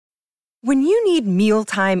When you need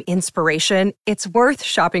mealtime inspiration, it's worth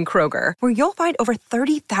shopping Kroger, where you'll find over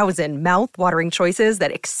 30,000 mouth-watering choices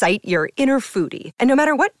that excite your inner foodie. And no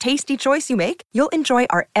matter what tasty choice you make, you'll enjoy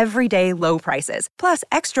our everyday low prices, plus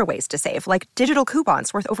extra ways to save, like digital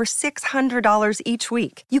coupons worth over $600 each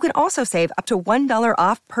week. You can also save up to $1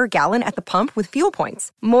 off per gallon at the pump with fuel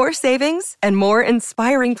points. More savings and more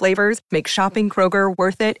inspiring flavors make shopping Kroger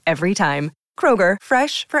worth it every time. Kroger,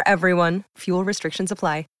 fresh for everyone. Fuel restrictions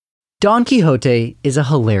apply. Don Quixote is a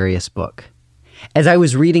hilarious book. As I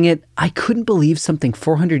was reading it, I couldn't believe something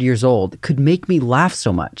 400 years old could make me laugh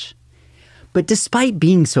so much. But despite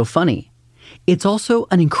being so funny, it's also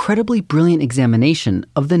an incredibly brilliant examination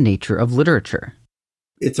of the nature of literature.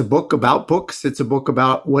 It's a book about books. It's a book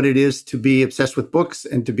about what it is to be obsessed with books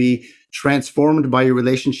and to be transformed by your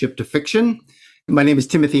relationship to fiction. My name is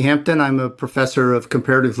Timothy Hampton. I'm a professor of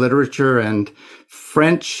comparative literature and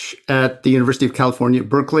French at the University of California at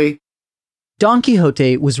Berkeley. Don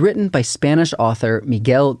Quixote was written by Spanish author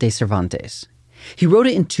Miguel de Cervantes. He wrote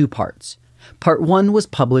it in two parts. Part 1 was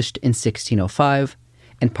published in 1605,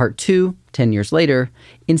 and Part 2, 10 years later,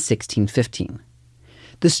 in 1615.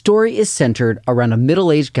 The story is centered around a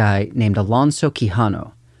middle-aged guy named Alonso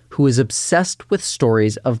Quijano, who is obsessed with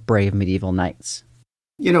stories of brave medieval knights.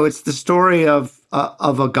 You know, it's the story of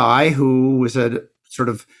a guy who was a sort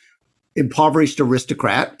of impoverished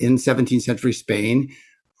aristocrat in 17th century Spain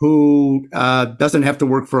who doesn't have to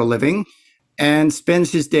work for a living and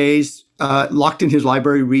spends his days locked in his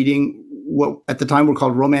library reading what at the time were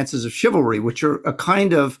called romances of chivalry, which are a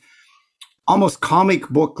kind of almost comic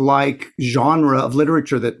book-like genre of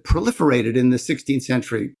literature that proliferated in the 16th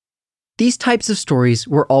century. These types of stories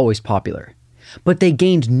were always popular, but they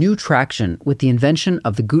gained new traction with the invention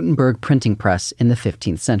of the Gutenberg printing press in the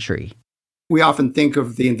 15th century. We often think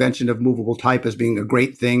of the invention of movable type as being a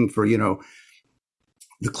great thing for,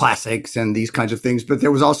 the classics and these kinds of things. But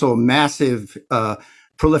there was also a massive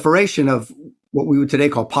proliferation of what we would today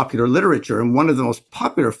call popular literature. And one of the most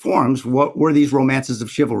popular forms were these romances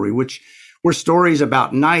of chivalry, which were stories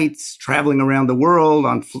about knights traveling around the world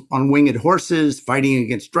on winged horses, fighting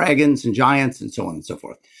against dragons and giants and so on and so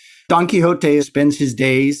forth. Don Quixote spends his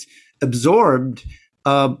days absorbed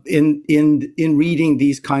in reading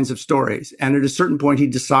these kinds of stories. And at a certain point, he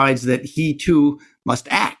decides that he too must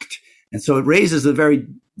act. And so it raises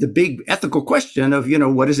the big ethical question of,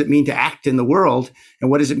 what does it mean to act in the world?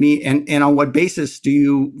 And what does it mean? And on what basis do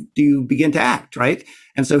you begin to act, right?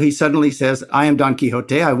 And so he suddenly says, I am Don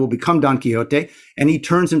Quixote. I will become Don Quixote. And he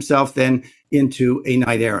turns himself then into a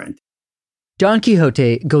knight errant. Don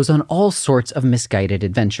Quixote goes on all sorts of misguided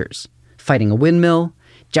adventures, fighting a windmill,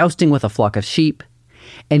 jousting with a flock of sheep,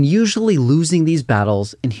 and usually losing these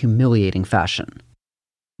battles in humiliating fashion.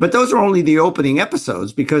 But those are only the opening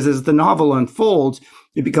episodes, because as the novel unfolds,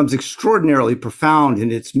 it becomes extraordinarily profound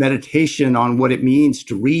in its meditation on what it means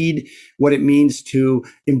to read, what it means to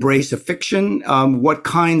embrace a fiction, what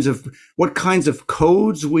kinds of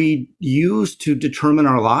codes we use to determine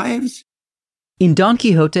our lives. In Don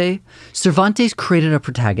Quixote, Cervantes created a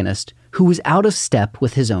protagonist who was out of step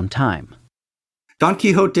with his own time. Don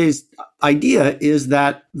Quixote's idea is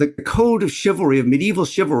that the code of chivalry, of medieval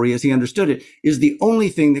chivalry, as he understood it, is the only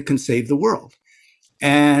thing that can save the world.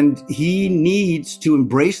 And he needs to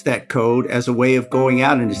embrace that code as a way of going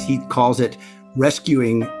out and, as he calls it,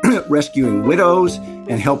 rescuing widows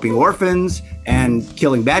and helping orphans and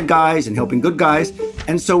killing bad guys and helping good guys.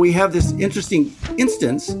 And so we have this interesting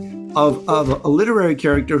instance of a literary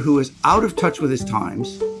character who is out of touch with his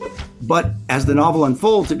times, but as the novel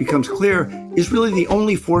unfolds, it becomes clear is really the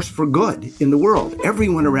only force for good in the world.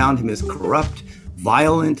 Everyone around him is corrupt,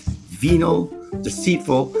 violent, venal,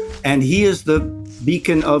 deceitful, and he is the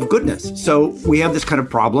beacon of goodness. So we have this kind of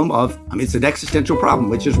problem it's an existential problem,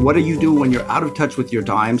 which is what do you do when you're out of touch with your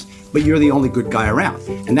times, but you're the only good guy around?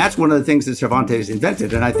 And that's one of the things that Cervantes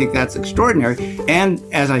invented, and I think that's extraordinary. And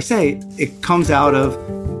as I say, it comes out of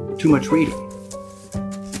too much reading.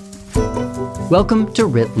 Welcome to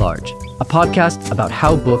Writ Large, a podcast about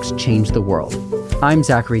how books change the world. I'm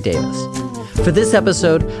Zachary Davis. For this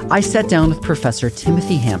episode, I sat down with Professor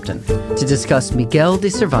Timothy Hampton to discuss Miguel de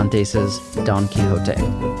Cervantes' Don Quixote.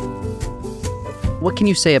 What can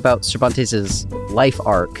you say about Cervantes' life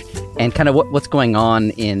arc and kind of what's going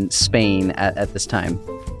on in Spain at this time?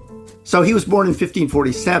 So he was born in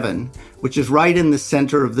 1547, which is right in the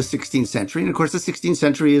center of the 16th century. And of course, the 16th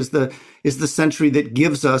century is the century that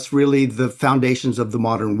gives us really the foundations of the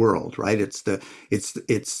modern world, right? It's the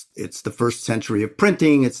first century of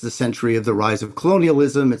printing. It's the century of the rise of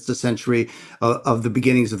colonialism. It's the century of the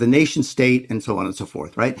beginnings of the nation state, and so on and so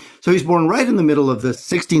forth, right? So he's born right in the middle of the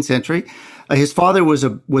 16th century. His father was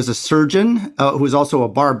a surgeon who was also a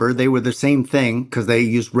barber. They were the same thing because they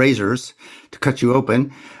used razors to cut you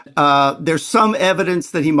open. There's some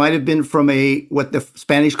evidence that he might have been from what the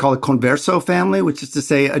Spanish call a converso family, which is to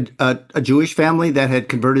say a Jewish family that had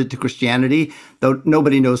converted to Christianity, though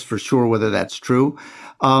nobody knows for sure whether that's true.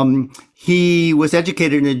 He was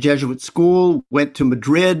educated in a Jesuit school, went to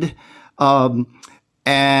Madrid, and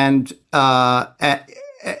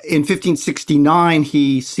in 1569,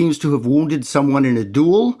 he seems to have wounded someone in a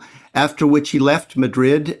duel, after which he left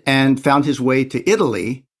Madrid and found his way to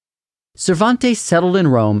Italy. Cervantes settled in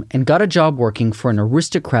Rome and got a job working for an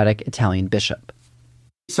aristocratic Italian bishop.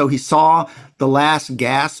 So he saw the last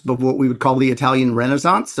gasp of what we would call the Italian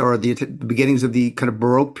Renaissance, or the beginnings of the kind of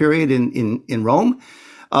Baroque period in Rome,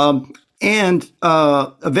 and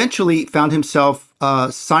eventually found himself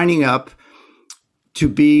signing up to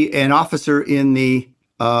be an officer in the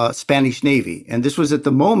Spanish Navy. And this was at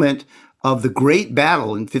the moment of the great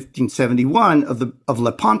battle in 1571 of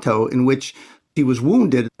Lepanto, in which he was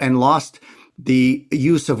wounded and lost the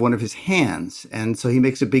use of one of his hands. And so he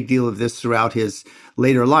makes a big deal of this throughout his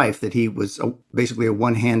later life, that he was basically a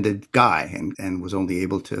one-handed guy and was only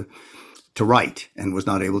able to write and was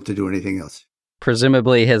not able to do anything else.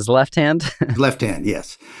 Presumably his left hand? Left hand,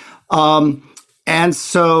 yes. And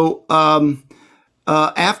so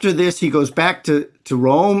after this, he goes back to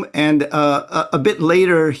Rome, and a bit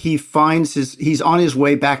later, he finds he's on his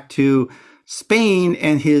way back to Spain,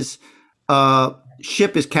 and his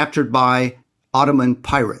ship is captured by Ottoman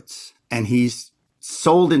pirates, and he's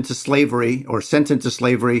sold into slavery or sent into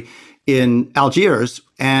slavery in Algiers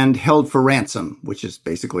and held for ransom, which is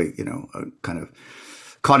basically, a kind of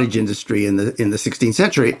cottage industry in the 16th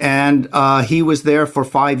century. And he was there for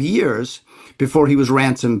 5 years before he was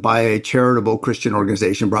ransomed by a charitable Christian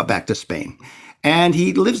organization, brought back to Spain. And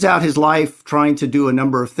he lives out his life trying to do a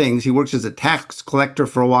number of things. He works as a tax collector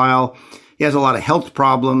for a while. He has a lot of health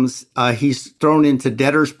problems. He's thrown into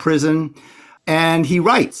debtor's prison, and he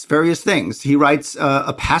writes various things. He writes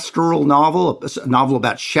a pastoral novel, a novel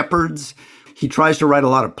about shepherds. He tries to write a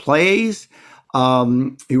lot of plays.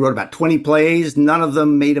 He wrote about 20 plays. None of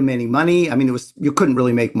them made him any money. I mean, you couldn't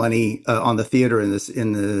really make money on the theater in the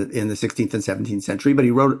 16th and 17th century, but he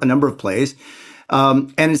wrote a number of plays.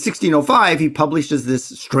 And in 1605, he publishes this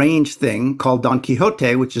strange thing called Don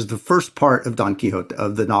Quixote, which is the first part of Don Quixote,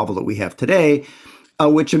 of the novel that we have today,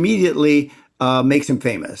 which immediately makes him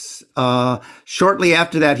famous. Shortly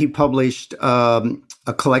after that, he published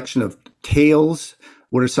a collection of tales,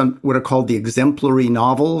 what are called the exemplary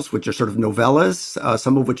novels, which are sort of novellas,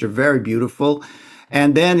 some of which are very beautiful.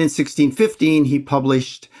 And then in 1615, he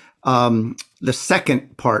published the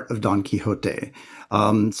second part of Don Quixote.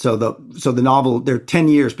 So the novel, there are 10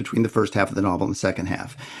 years between the first half of the novel and the second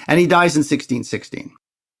half. And he dies in 1616.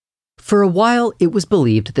 For a while, it was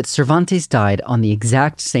believed that Cervantes died on the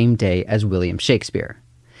exact same day as William Shakespeare.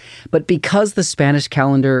 But because the Spanish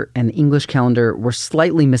calendar and the English calendar were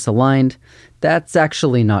slightly misaligned, that's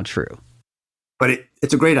actually not true. But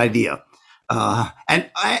it's a great idea. And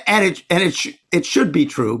it should be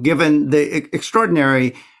true, given the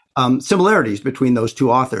extraordinary similarities between those two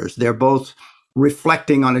authors. They're both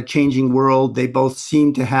reflecting on a changing world. They both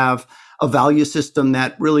seem to have a value system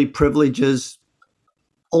that really privileges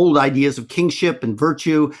old ideas of kingship and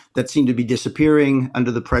virtue that seem to be disappearing under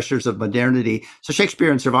the pressures of modernity. So Shakespeare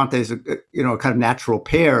and Cervantes are, kind of natural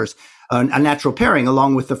pairs, a natural pairing,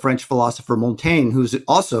 along with the French philosopher Montaigne, who's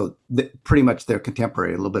also pretty much their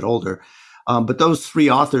contemporary, a little bit older. But those three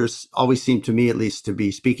authors always seem to me, at least, to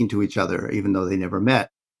be speaking to each other, even though they never met.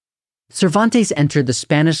 Cervantes entered the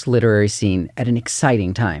Spanish literary scene at an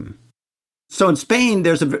exciting time. So in Spain,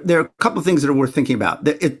 there are a couple of things that are worth thinking about.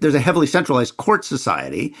 There's a heavily centralized court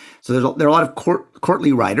society. So there are a lot of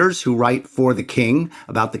courtly writers who write for the king,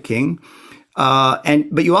 about the king.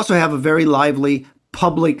 But you also have a very lively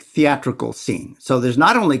public theatrical scene. So there's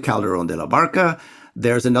not only Calderón de la Barca,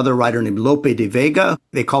 there's another writer named Lope de Vega.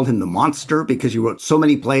 They called him the monster because he wrote so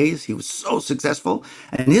many plays. He was so successful.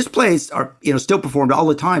 And his plays are, still performed all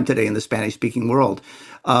the time today in the Spanish-speaking world.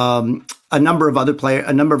 A number of other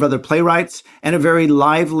playwrights, and a very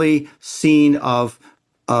lively scene of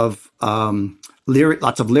lots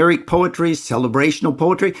of lyric poetry, celebrational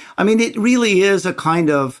poetry. I mean, it really is a kind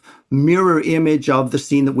of mirror image of the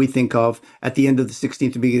scene that we think of at the end of the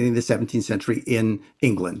 16th and beginning of the 17th century in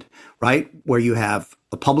England, right? Where you have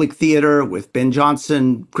a public theater with Ben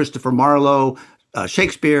Jonson, Christopher Marlowe,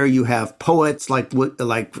 Shakespeare. You have poets like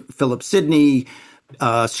Philip Sidney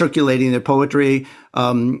circulating their poetry.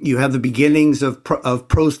 You have the beginnings of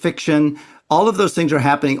prose fiction. All of those things are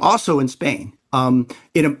happening also in Spain,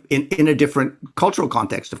 in a different cultural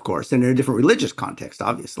context, of course, and in a different religious context,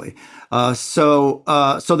 obviously. So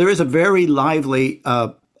there is a very lively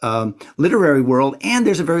literary world, and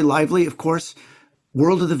there's a very lively, of course,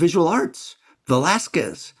 world of the visual arts.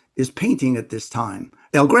 Velázquez is painting at this time.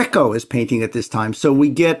 El Greco is painting at this time. So we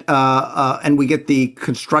get the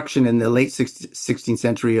construction in the late 16th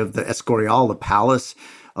century of the Escorial, the palace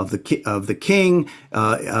of the king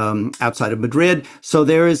outside of Madrid. So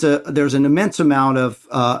there's an immense amount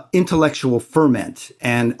of intellectual ferment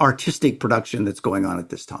and artistic production that's going on at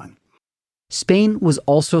this time. Spain was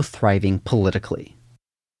also thriving politically.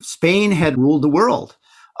 Spain had ruled the world.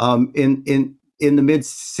 In the mid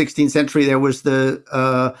 16th century, there was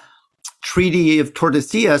the Treaty of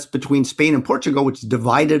Tordesillas between Spain and Portugal, which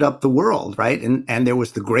divided up the world, right? And there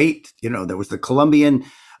was there was the Colombian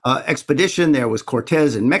expedition. There was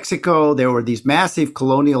Cortez in Mexico. There were these massive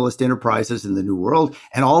colonialist enterprises in the New World,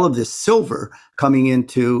 and all of this silver coming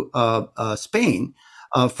into Spain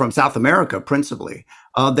from South America, principally,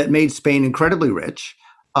 that made Spain incredibly rich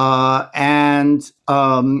and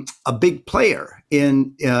a big player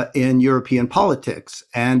in European politics.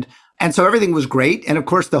 And so everything was great. And of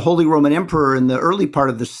course, the Holy Roman Emperor in the early part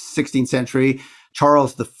of the 16th century,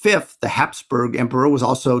 Charles V, the Habsburg Emperor, was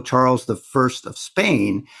also Charles I of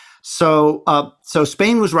Spain. So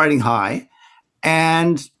Spain was riding high.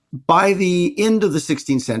 And by the end of the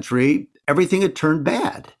 16th century, everything had turned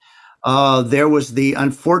bad. There was the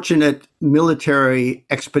unfortunate military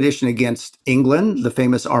expedition against England, the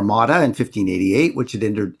famous Armada in 1588, which had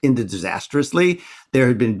ended disastrously. There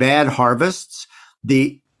had been bad harvests.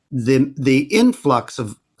 The influx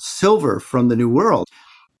of silver from the New World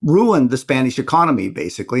ruined the Spanish economy,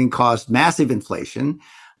 basically, and caused massive inflation.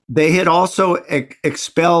 They had also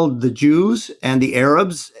expelled the Jews and the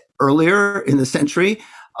Arabs earlier in the century,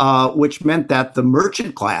 which meant that the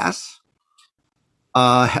merchant class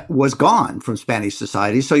was gone from Spanish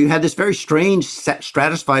society. So you had this very strange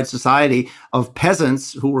stratified society of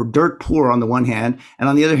peasants who were dirt poor on the one hand, and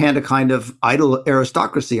on the other hand, a kind of idle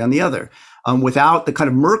aristocracy on the other. Without the kind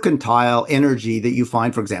of mercantile energy that you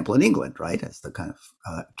find, for example, in England, right, as the kind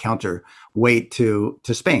of counterweight to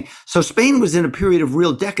Spain. So Spain was in a period of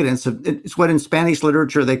real decadence. It's what in Spanish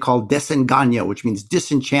literature they call desengaño, which means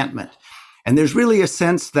disenchantment. And there's really a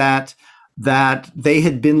sense that they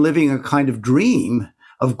had been living a kind of dream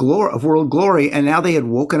of world glory, and now they had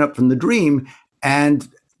woken up from the dream, and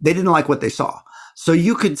they didn't like what they saw. So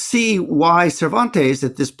you could see why Cervantes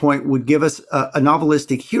at this point would give us a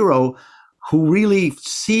novelistic hero who really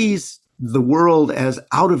sees the world as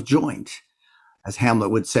out of joint, as Hamlet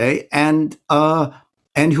would say, and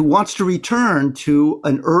who wants to return to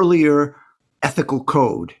an earlier ethical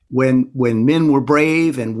code when men were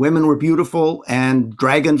brave and women were beautiful and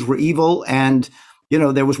dragons were evil and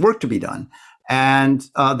there was work to be done. And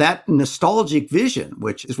that nostalgic vision,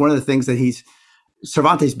 which is one of the things that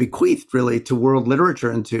Cervantes bequeathed really to world literature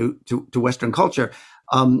and to Western culture,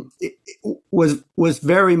 was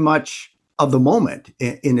very much of the moment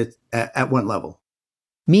at one level.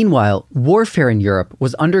 Meanwhile, warfare in Europe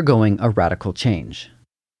was undergoing a radical change.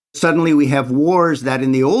 Suddenly we have wars that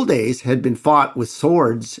in the old days had been fought with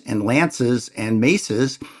swords and lances and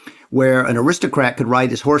maces, where an aristocrat could ride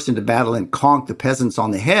his horse into battle and conk the peasants on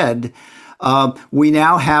the head. We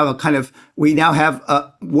now have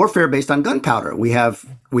warfare based on gunpowder. We have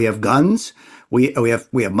guns, we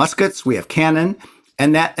have muskets, we have cannon,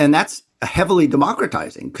 and that's heavily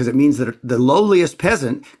democratizing, because it means that the lowliest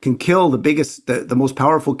peasant can kill the most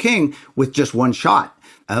powerful king with just one shot.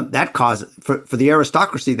 That causes for the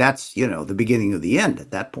aristocracy, that's the beginning of the end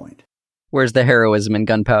at that point. Where's the heroism in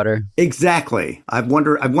gunpowder? Exactly. I've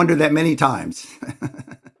wondered that many times.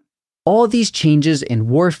 All these changes in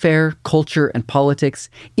warfare, culture, and politics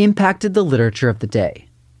impacted the literature of the day.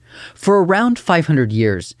 For around 500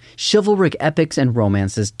 years, chivalric epics and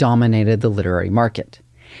romances dominated the literary market.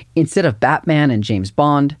 Instead of Batman and James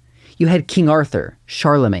Bond, you had King Arthur,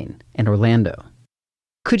 Charlemagne, and Orlando.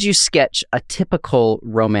 Could you sketch a typical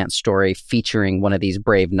romance story featuring one of these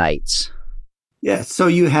brave knights? Yeah, so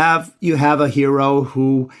you have a hero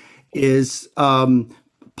who is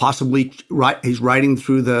possibly he's riding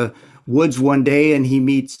through the woods one day and he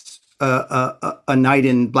meets a knight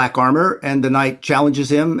in black armor, and the knight challenges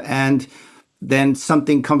him, and then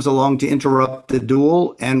something comes along to interrupt the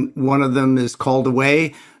duel, and one of them is called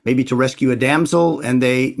away, maybe to rescue a damsel, and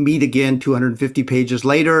they meet again 250 pages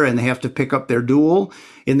later, and they have to pick up their duel.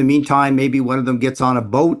 In the meantime, maybe one of them gets on a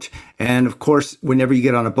boat. And of course, whenever you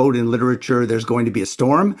get on a boat in literature, there's going to be a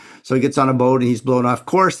storm. So he gets on a boat and he's blown off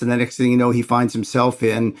course. And the next thing you know, he finds himself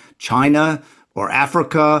in China or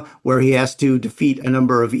Africa, where he has to defeat a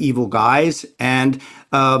number of evil guys. And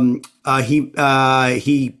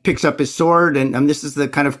he picks up his sword. And this is the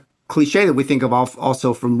kind of cliche that we think of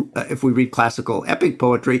also from if we read classical epic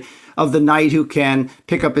poetry, of the knight who can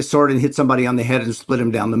pick up his sword and hit somebody on the head and split him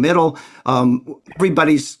down the middle.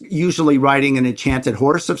 Everybody's usually riding an enchanted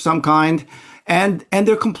horse of some kind. And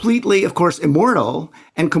they're completely, of course, immortal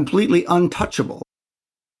and completely untouchable.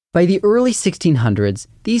 By the early 1600s,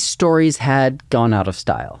 these stories had gone out of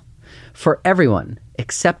style for everyone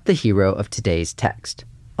except the hero of today's text,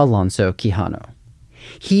 Alonso Quijano.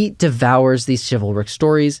 He devours these chivalric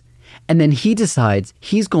stories, and then he decides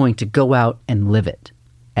he's going to go out and live it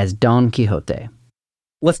as Don Quixote.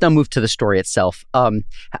 Let's now move to the story itself.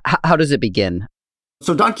 How does it begin?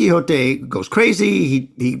 So Don Quixote goes crazy.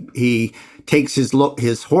 He takes his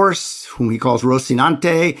horse, whom he calls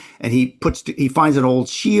Rocinante, and he finds an old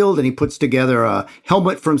shield, and he puts together a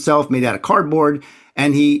helmet for himself made out of cardboard,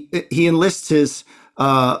 and he enlists his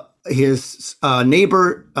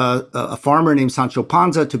neighbor, a farmer named Sancho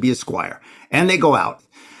Panza, to be a squire, and they go out.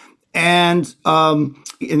 And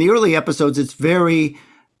in the early episodes, it's very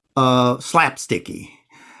slapsticky,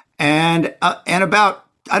 and about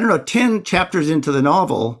 10 chapters into the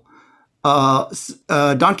novel,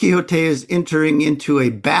 Don Quixote is entering into a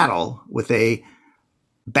battle with a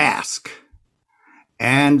Basque,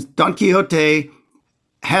 and Don Quixote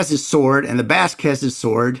has his sword, and the Basque has his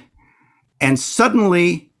sword, and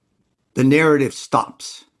suddenly the narrative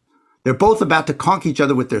stops. They're both about to conk each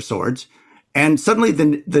other with their swords. And suddenly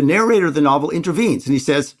the narrator of the novel intervenes and he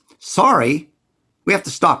says, sorry, we have to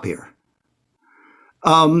stop here.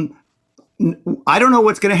 I don't know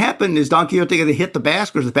what's going to happen. Is Don Quixote going to hit the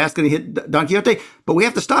Basque, or is the Basque going to hit Don Quixote? But we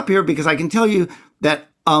have to stop here because I can tell you that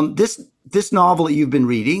this novel that you've been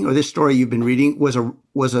reading, or this story you've been reading, was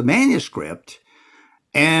a manuscript.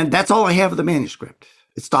 And that's all I have of the manuscript.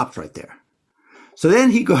 It stops right there. So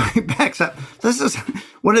then he backs up. This is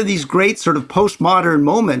one of these great sort of postmodern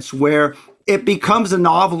moments where it becomes a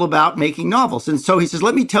novel about making novels. And so he says,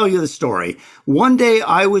 let me tell you the story. One day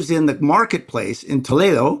I was in the marketplace in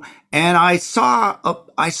Toledo, and I saw a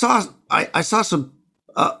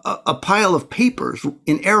pile of papers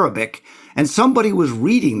in Arabic, and somebody was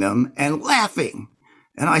reading them and laughing.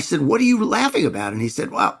 And I said, what are you laughing about? And he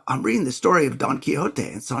said, well, I'm reading the story of Don Quixote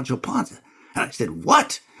and Sancho Panza. And I said,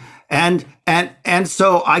 what? And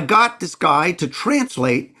so I got this guy to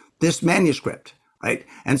translate this manuscript, right?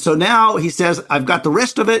 And so now he says, I've got the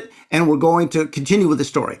rest of it, and we're going to continue with the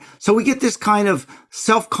story. So we get this kind of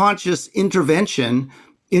self-conscious intervention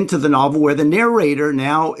into the novel where the narrator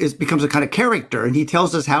now becomes a kind of character, and he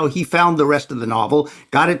tells us how he found the rest of the novel,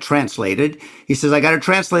 got it translated. He says, I got it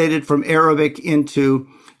translated from Arabic into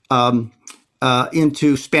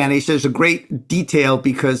Spanish. There's a great detail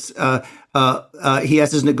because he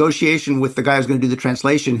has his negotiation with the guy who's going to do the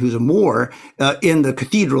translation, who's a Moor, in the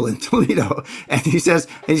cathedral in Toledo. And he says,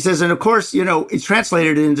 and of course, it's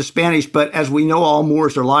translated into Spanish, but as we know, all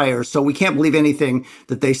Moors are liars. So we can't believe anything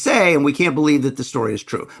that they say, and we can't believe that the story is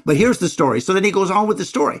true. But here's the story. So then he goes on with the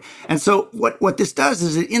story. And so what this does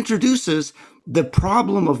is it introduces the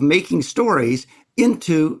problem of making stories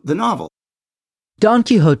into the novel. Don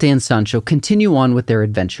Quixote and Sancho continue on with their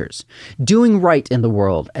adventures, doing right in the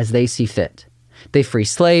world as they see fit. They free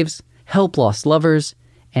slaves, help lost lovers,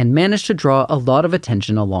 and manage to draw a lot of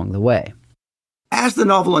attention along the way. As the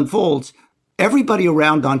novel unfolds, everybody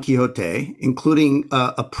around Don Quixote, including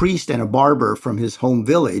a priest and a barber from his home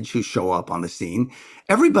village who show up on the scene,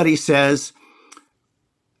 everybody says,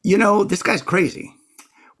 this guy's crazy.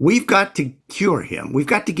 We've got to cure him. We've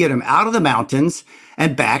got to get him out of the mountains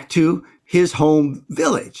and back to his home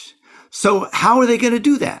village. So how are they going to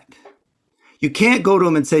do that? You can't go to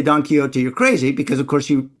him and say, Don Quixote, you're crazy, because of course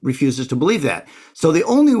he refuses to believe that. So the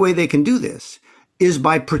only way they can do this is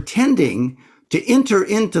by pretending to enter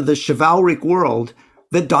into the chivalric world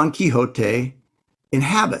that Don Quixote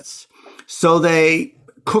inhabits. So they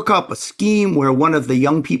cook up a scheme where one of the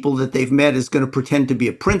young people that they've met is going to pretend to be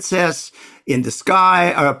a princess in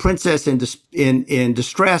disguise, or a princess in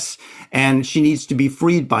distress, and she needs to be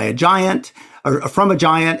freed by a giant, or from a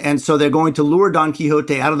giant. And so they're going to lure Don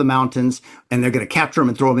Quixote out of the mountains, and they're going to capture him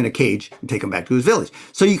and throw him in a cage and take him back to his village.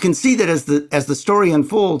 So you can see that as the story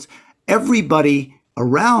unfolds, everybody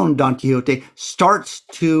around Don Quixote starts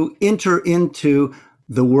to enter into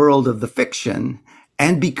the world of the fiction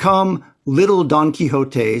and become little Don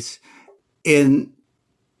Quixotes in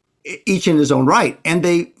each in his own right. And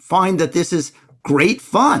they find that this is great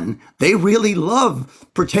fun. They really love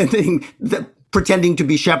pretending to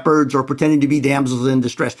be shepherds or pretending to be damsels in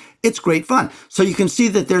distress. It's great fun. So you can see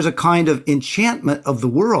that there's a kind of enchantment of the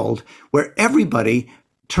world where everybody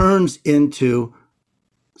turns into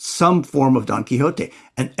some form of Don Quixote.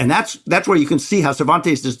 And that's where you can see how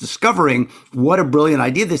Cervantes is discovering what a brilliant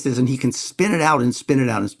idea this is, and he can spin it out and spin it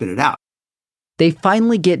out and spin it out. They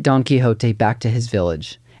finally get Don Quixote back to his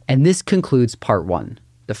village, and this concludes part one,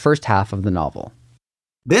 the first half of the novel.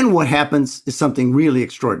 Then what happens is something really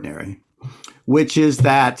extraordinary, which is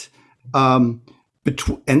that, and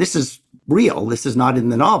this is real, this is not in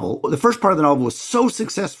the novel. The first part of the novel was so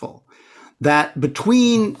successful that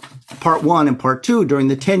between part one and part two, during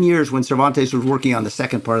the 10 years when Cervantes was working on the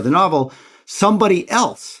second part of the novel, somebody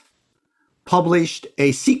else published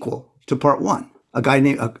a sequel to part one, a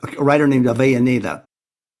writer named Avellaneda.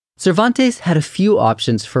 Cervantes had a few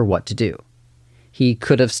options for what to do. He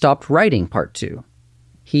could have stopped writing part two.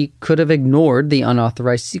 He could have ignored the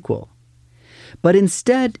unauthorized sequel. But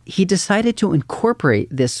instead, he decided to incorporate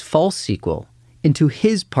this false sequel into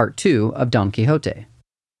his part two of Don Quixote.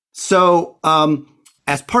 So,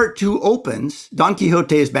 as part two opens, Don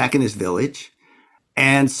Quixote is back in his village,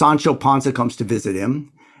 and Sancho Panza comes to visit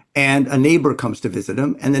him, and a neighbor comes to visit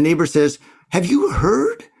him, and the neighbor says, "Have you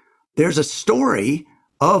heard? There's a story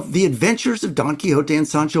of the adventures of Don Quixote and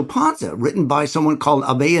Sancho Panza, written by someone called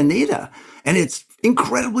Avellaneda, and it's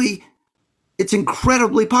incredibly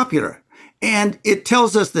popular. And it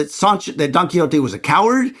tells us that Don Quixote was a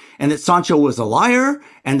coward, and that Sancho was a liar,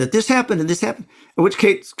 and that this happened and this happened." In which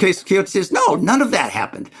case Quixote says, "No, none of that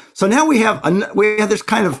happened." So now we have this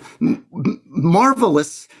kind of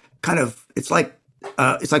marvelous kind of, it's like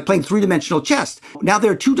playing three-dimensional chess. Now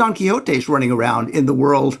there are two Don Quixotes running around in the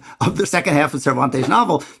world of the second half of Cervantes'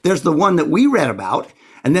 novel. There's the one that we read about,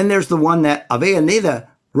 and then there's the one that Avellaneda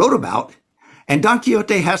wrote about. And Don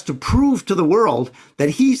Quixote has to prove to the world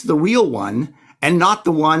that he's the real one and not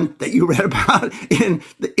the one that you read about in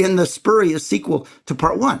the spurious sequel to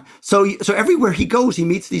part one. So everywhere he goes, he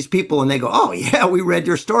meets these people and they go, "Oh yeah, we read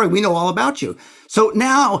your story. We know all about you." So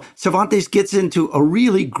now Cervantes gets into a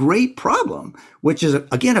really great problem, which is,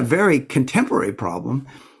 again, a very contemporary problem,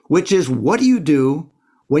 which is, what do you do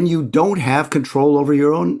when you don't have control over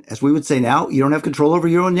your own, as we would say now, you don't have control over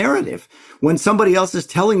your own narrative? When somebody else is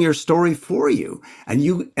telling your story for you, and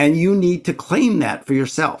you need to claim that for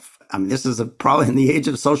yourself. I mean, this is a problem in the age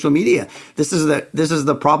of social media. This is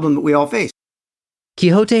the problem that we all face.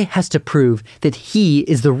 Quixote has to prove that he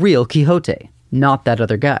is the real Quixote, not that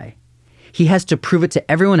other guy. He has to prove it to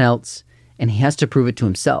everyone else, and he has to prove it to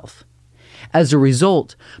himself. As a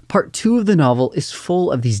result, part two of the novel is full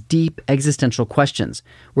of these deep existential questions,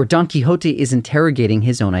 where Don Quixote is interrogating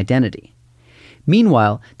his own identity.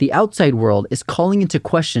 Meanwhile, the outside world is calling into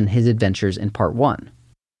question his adventures in part one.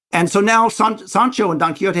 And so now Sancho and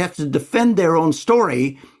Don Quixote have to defend their own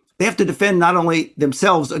story. They have to defend not only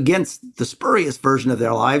themselves against the spurious version of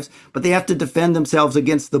their lives, but they have to defend themselves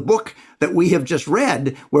against the book that we have just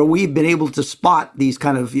read, where we've been able to spot these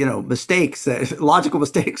kind of, mistakes, logical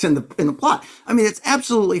mistakes in the plot. I mean, it's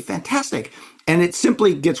absolutely fantastic. And it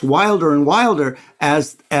simply gets wilder and wilder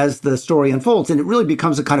as the story unfolds. And it really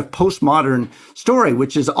becomes a kind of postmodern story,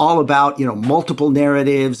 which is all about, multiple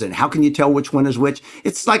narratives and how can you tell which one is which.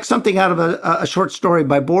 It's like something out of a short story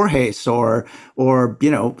by Borges or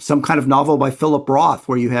some kind of novel by Philip Roth,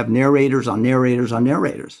 where you have narrators on narrators on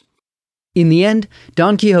narrators. In the end,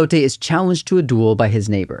 Don Quixote is challenged to a duel by his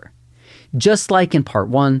neighbor. Just like in part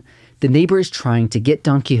one, the neighbor is trying to get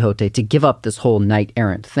Don Quixote to give up this whole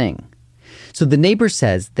knight-errant thing. So the neighbor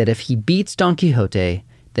says that if he beats Don Quixote,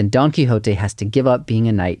 then Don Quixote has to give up being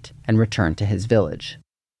a knight and return to his village.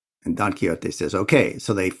 And Don Quixote says, okay.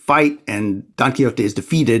 So they fight, and Don Quixote is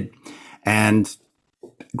defeated and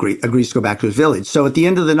agrees to go back to his village. So at the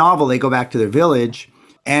end of the novel, they go back to their village,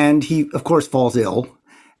 and he, of course, falls ill.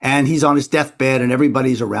 And he's on his deathbed, and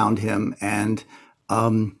everybody's around him, and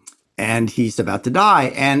he's about to die.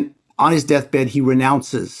 And on his deathbed, he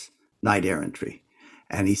renounces knight-errantry.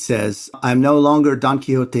 And he says, "I'm no longer Don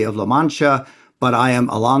Quixote of La Mancha, but I am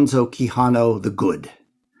Alonso Quijano the Good."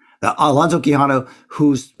 Alonso Quijano,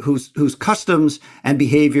 whose customs and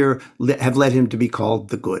behavior have led him to be called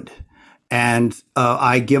the Good. And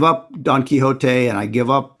I give up Don Quixote, and I give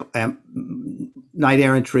up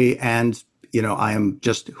knight-errantry, and I am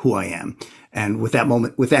just who I am. And with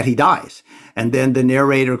that, he dies. And then the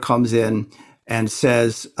narrator comes in and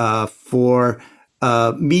says, for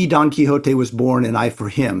me, Don Quixote, was born and I for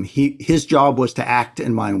him. His job was to act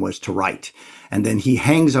and mine was to write. And then he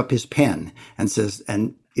hangs up his pen and says,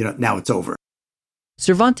 and now it's over.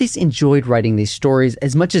 Cervantes enjoyed writing these stories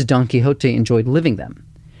as much as Don Quixote enjoyed living them,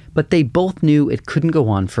 but they both knew it couldn't go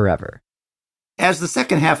on forever. As the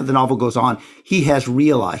second half of the novel goes on, he's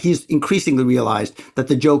increasingly realized that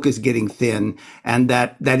the joke is getting thin and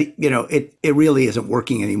that it really isn't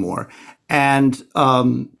working anymore. And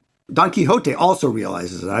Don Quixote also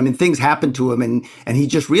realizes it. I mean, things happen to him and he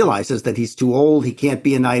just realizes that he's too old. He can't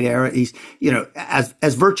be a knight-errant. He's,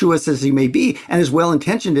 as virtuous as he may be and as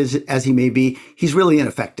well-intentioned as he may be, he's really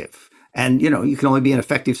ineffective. And, you can only be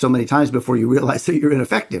ineffective so many times before you realize that you're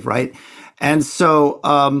ineffective, right? And so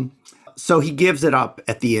he gives it up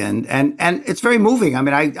at the end. And it's very moving. I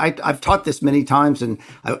mean, I've taught this many times, and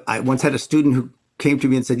I once had a student who came to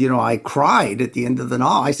me and said, I cried at the end of the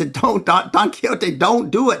novel. I said, Don Quixote,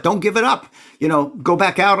 don't do it. Don't give it up. Go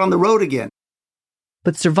back out on the road again.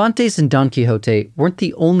 But Cervantes and Don Quixote weren't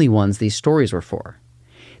the only ones these stories were for.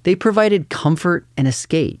 They provided comfort and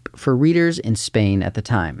escape for readers in Spain at the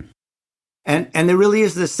time. And there really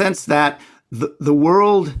is this sense that the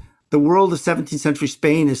world of 17th century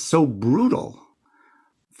Spain is so brutal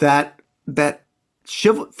that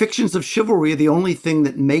fictions of chivalry are the only thing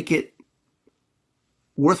that make it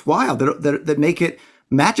worthwhile, that make it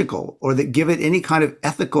magical, or that give it any kind of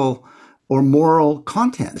ethical or moral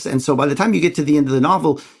content. And so by the time you get to the end of the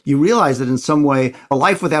novel, you realize that in some way, a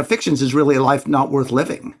life without fictions is really a life not worth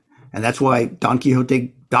living. And that's why Don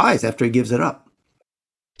Quixote dies after he gives it up.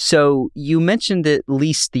 So you mentioned at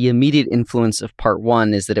least the immediate influence of part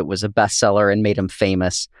one is that it was a bestseller and made him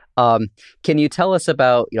famous. Can you tell us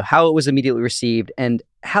about how it was immediately received, and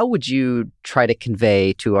how would you try to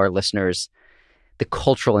convey to our listeners the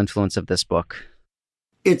cultural influence of this book?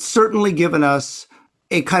 It's certainly given us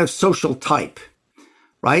a kind of social type,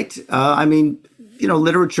 right?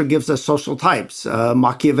 Literature gives us social types.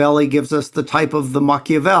 Machiavelli gives us the type of the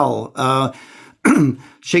Machiavel.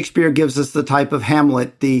 Shakespeare gives us the type of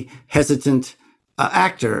Hamlet, the hesitant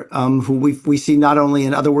actor, who we see not only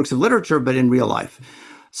in other works of literature, but in real life.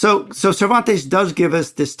 So Cervantes does give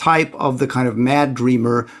us this type of the kind of mad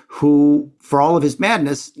dreamer who, for all of his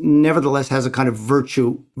madness, nevertheless has a kind of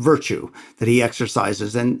virtue that he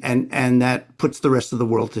exercises and that puts the rest of the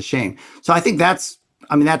world to shame. So I think that's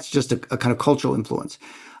just a kind of cultural influence.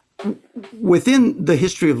 Within the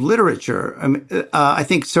history of literature, I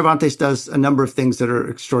think Cervantes does a number of things that are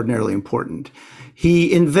extraordinarily important.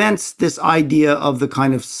 He invents this idea of the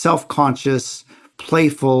kind of self-conscious,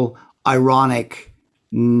 playful, ironic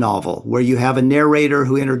novel, where you have a narrator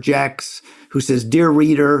who interjects, who says, "Dear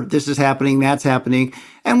reader, this is happening, that's happening."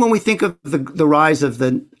 And when we think of the rise of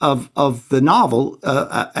the novel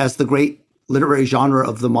as the great literary genre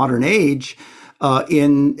of the modern age,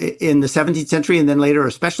 in the 17th century, and then later,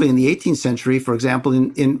 especially in the 18th century, for example,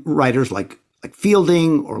 in writers like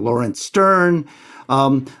Fielding or Laurence Sterne,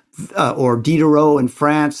 or Diderot in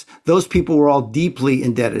France, those people were all deeply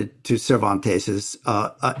indebted to Cervantes's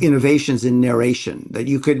innovations in narration. That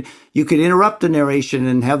you could interrupt the narration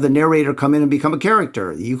and have the narrator come in and become a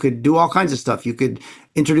character. You could do all kinds of stuff. You could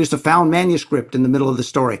introduce a found manuscript in the middle of the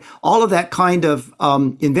story. All of that kind of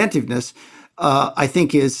inventiveness, I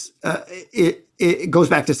think, is it goes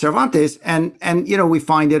back to Cervantes, and we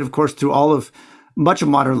find it, of course, through all of much of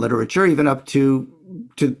modern literature, even up to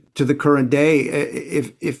the current day.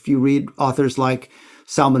 If you read authors like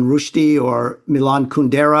Salman Rushdie or Milan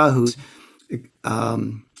Kundera, who's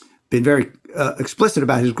been very explicit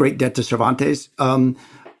about his great debt to Cervantes, and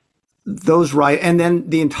then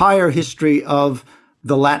the entire history of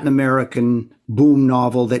the Latin American boom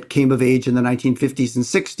novel that came of age in the 1950s and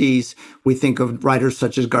 60s. We think of writers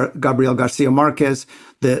such as Gabriel Garcia Marquez.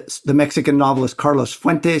 The Mexican novelist Carlos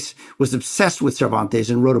Fuentes was obsessed with Cervantes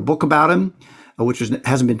and wrote a book about him, which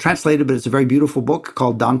hasn't been translated, but it's a very beautiful book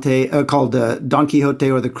called Don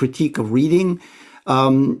Quixote, or The Critique of Reading.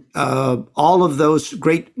 All of those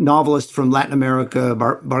great novelists from Latin America,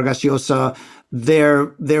 Vargas Llosa,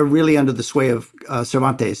 they're really under the sway of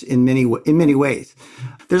Cervantes in many ways.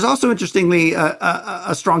 There's also, interestingly,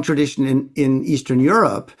 a strong tradition in Eastern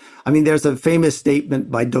Europe. I mean, there's a famous statement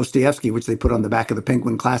by Dostoevsky, which they put on the back of the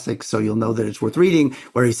Penguin Classics, so you'll know that it's worth reading,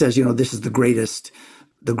 where he says, this is the greatest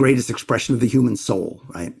expression of the human soul,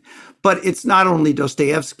 right? But it's not only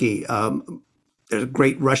Dostoevsky. There's a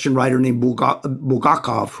great Russian writer named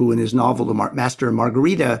Bulgakov, who in his novel The Master and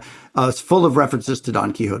Margarita is full of references to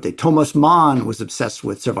Don Quixote. Thomas Mann was obsessed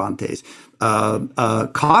with Cervantes.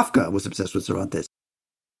 Kafka was obsessed with Cervantes.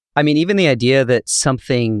 I mean, even the idea that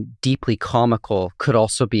something deeply comical could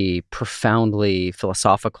also be profoundly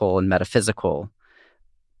philosophical and metaphysical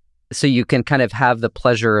So you can kind of have the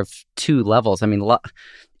pleasure of two levels. I mean,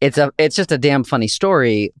 it's just a damn funny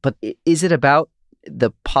story, but is it about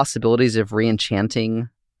the possibilities of re-enchanting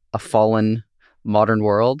a fallen modern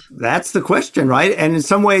world? That's the question, right? And in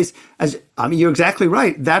some ways, you're exactly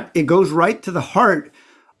right. That it goes right to the heart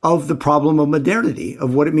of the problem of modernity,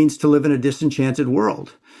 of what it means to live in a disenchanted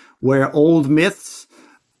world, where old myths,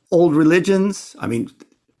 old religions,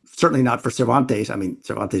 certainly not for Cervantes.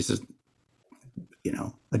 Cervantes is,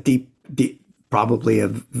 a probably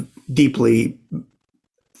a deeply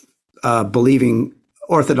believing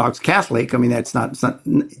Orthodox Catholic. That's not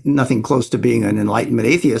nothing close to being an Enlightenment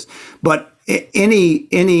atheist. But any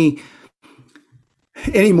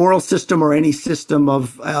moral system or any system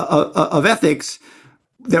of ethics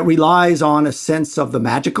that relies on a sense of the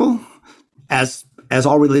magical, as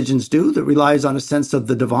all religions do, that relies on a sense of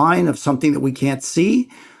the divine, of something that we can't see.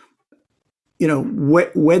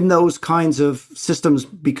 When those kinds of systems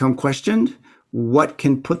become questioned, what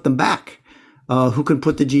can put them back? Who can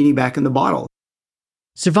put the genie back in the bottle?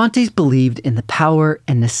 Cervantes believed in the power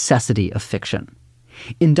and necessity of fiction.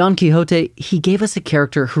 In Don Quixote, he gave us a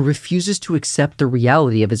character who refuses to accept the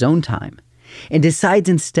reality of his own time and decides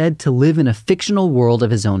instead to live in a fictional world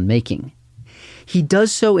of his own making. He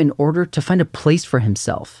does so in order to find a place for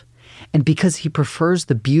himself, and because he prefers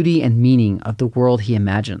the beauty and meaning of the world he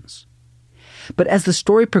imagines. But as the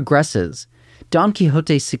story progresses, Don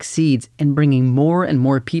Quixote succeeds in bringing more and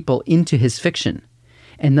more people into his fiction,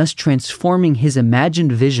 and thus transforming his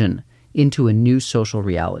imagined vision into a new social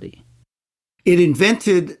reality. It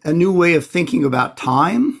invented a new way of thinking about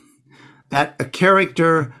time, that a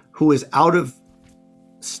character who is out of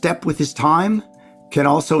step with his time can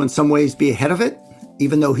also in some ways be ahead of it,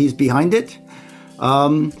 even though he's behind it.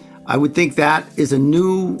 I would think that is a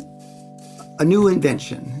new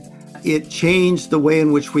invention. It changed the way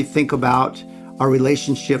in which we think about our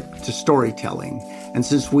relationship to storytelling. And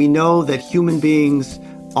since we know that human beings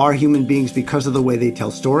are human beings because of the way they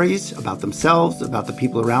tell stories about themselves, about the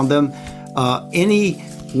people around them, any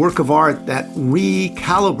work of art that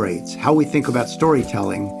recalibrates how we think about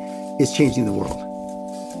storytelling is changing the world.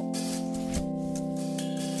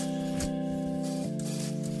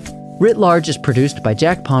 Writ Large is produced by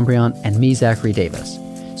Jack Pombriant and me, Zachary Davis.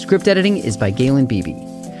 Script editing is by Galen Beebe.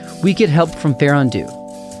 We get help from Farron Du.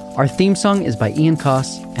 Our theme song is by Ian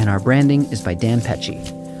Koss, and our branding is by Dan Pecci.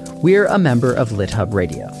 We're a member of LitHub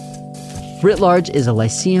Radio. Writ Large is a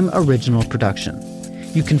Lyceum original production.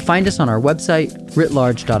 You can find us on our website,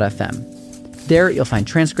 writlarge.fm. There you'll find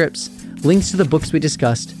transcripts, links to the books we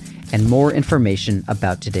discussed, and more information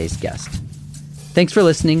about today's guest. Thanks for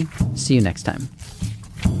listening. See you next time.